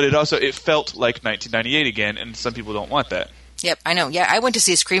 But it felt like 1998 again, and some people don't want that. Yep, I know. Yeah, I went to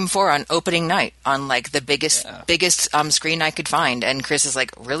see Scream 4 on opening night on like the biggest screen I could find, and Chris is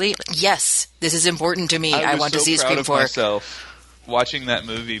like, "Really? Yes, this is important to me. I want to see Scream 4." I was so proud of myself watching that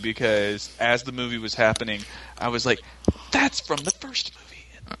movie, because as the movie was happening, I was like, "That's from the first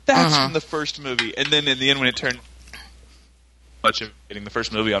movie. That's from the first movie." And then in the end, when it turned much of getting the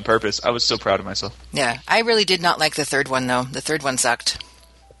first movie on purpose, I was so proud of myself. Yeah, I really did not like the third one though. The third one sucked.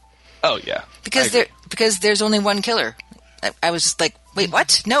 Oh yeah, because there's only one killer. I was just like, wait,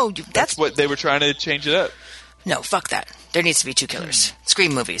 what? No, that's what they were trying to change it up. No, fuck that. There needs to be two killers.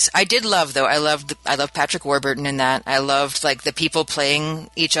 Scream movies. I did love though. I loved Patrick Warburton in that. I loved like the people playing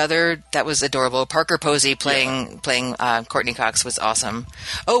each other. That was adorable. Parker Posey playing Courtney Cox was awesome.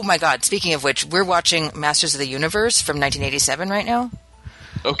 Oh my God! Speaking of which, we're watching Masters of the Universe from 1987 right now.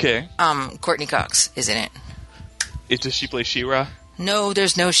 Okay. Courtney Cox is in it. Does she play She-Ra? No,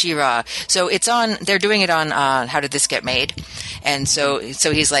 there's no She-Ra. So it's on. They're doing it on How Did This Get Made? And so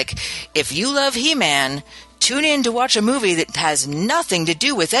he's like, if you love He-Man, tune in to watch a movie that has nothing to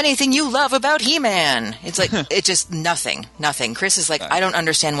do with anything you love about He-Man. It's like it's just nothing. Chris is like, I don't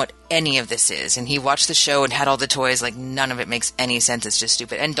understand what any of this is. And he watched the show and had all the toys. Like none of it makes any sense. It's just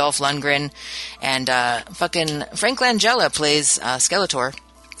stupid. And Dolph Lundgren and fucking Frank Langella plays Skeletor.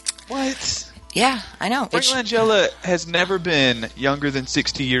 What? Yeah, I know. Frank Langella has never been younger than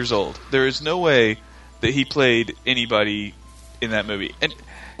 60 years old. There is no way that he played anybody in that movie. And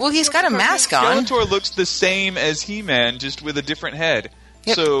well, he's got a mask on. Skeletor looks the same as He-Man, just with a different head.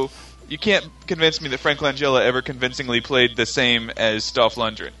 Yep. So you can't convince me that Frank Langella ever convincingly played the same as Dolph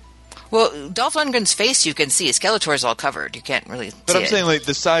Lundgren. Well, Dolph Lundgren's face you can see. Skeletor's all covered. You can't really see it. But I'm saying, like,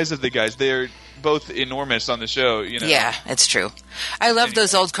 the size of the guys, they're both enormous on the show, you know. Yeah, it's true. I love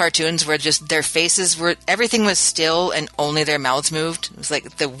those old cartoons where just their faces were, everything was still and only their mouths moved. It was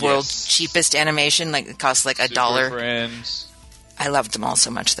like the world's cheapest animation. Like it cost like $1. Friends. I loved them all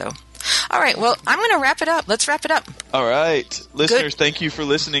so much, though. All right, well, I'm going to wrap it up. Let's wrap it up. All right. Listeners, thank you for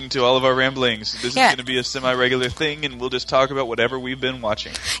listening to all of our ramblings. This is going to be a semi-regular thing, and we'll just talk about whatever we've been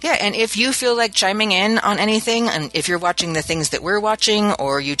watching. Yeah, and if you feel like chiming in on anything, and if you're watching the things that we're watching,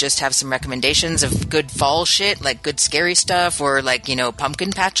 or you just have some recommendations of good fall shit, like good scary stuff, or like, you know,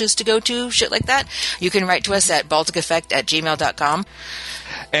 pumpkin patches to go to, shit like that, you can write to us at balticeffect@gmail.com.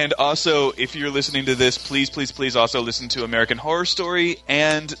 And also, if you're listening to this, please, please, please also listen to American Horror Story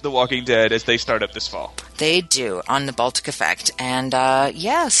and The Walking Dead as they start up this fall. They do, on the Baltic Effect. And,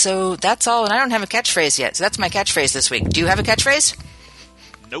 so that's all. And I don't have a catchphrase yet, so that's my catchphrase this week. Do you have a catchphrase?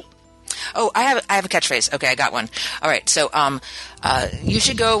 Nope. Oh, I have a catchphrase. Okay, I got one. All right, so you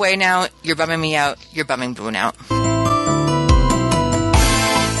should go away now. You're bumming me out. You're bumming Boone out.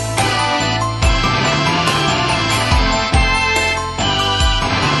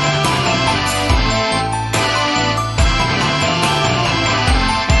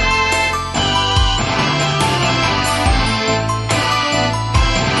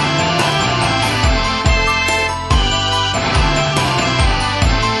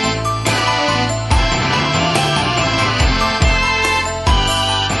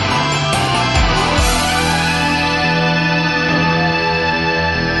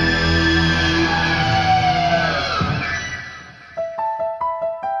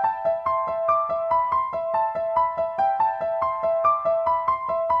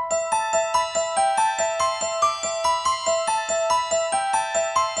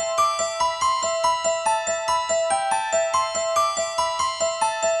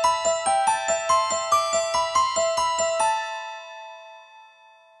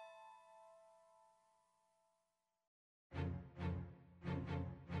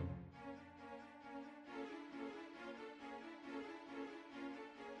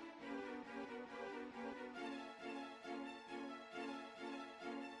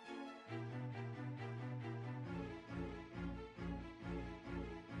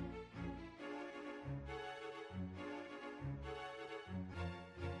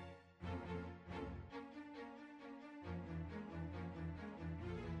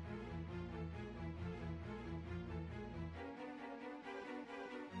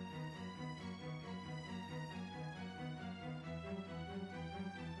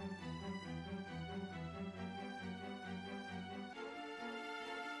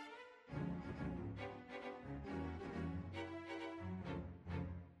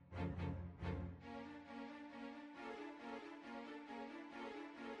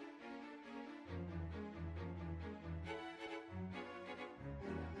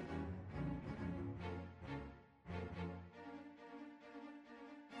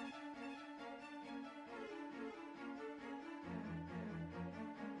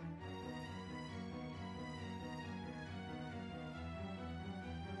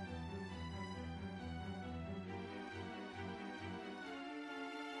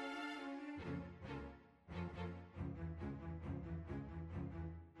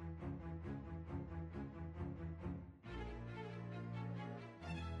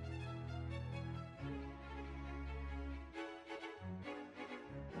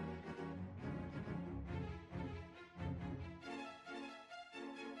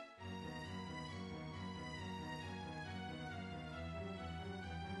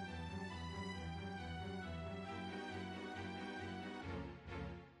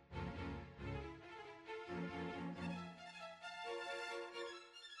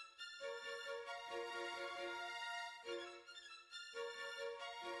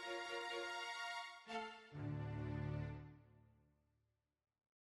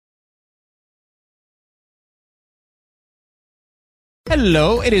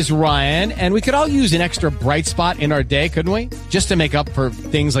 Hello, it is Ryan, and we could all use an extra bright spot in our day, couldn't we? Just to make up for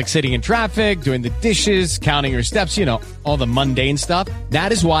things like sitting in traffic, doing the dishes, counting your steps, you know, all the mundane stuff.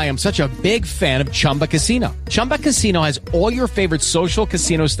 That is why I'm such a big fan of Chumba Casino. Chumba Casino has all your favorite social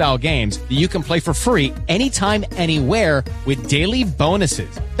casino-style games that you can play for free anytime, anywhere with daily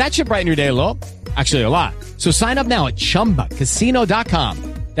bonuses. That should brighten your day a little. Actually, a lot. So sign up now at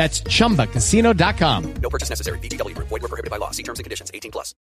ChumbaCasino.com. That's ChumbaCasino.com. No purchase necessary. VGW Group. Void where prohibited by law. See terms and conditions. 18+.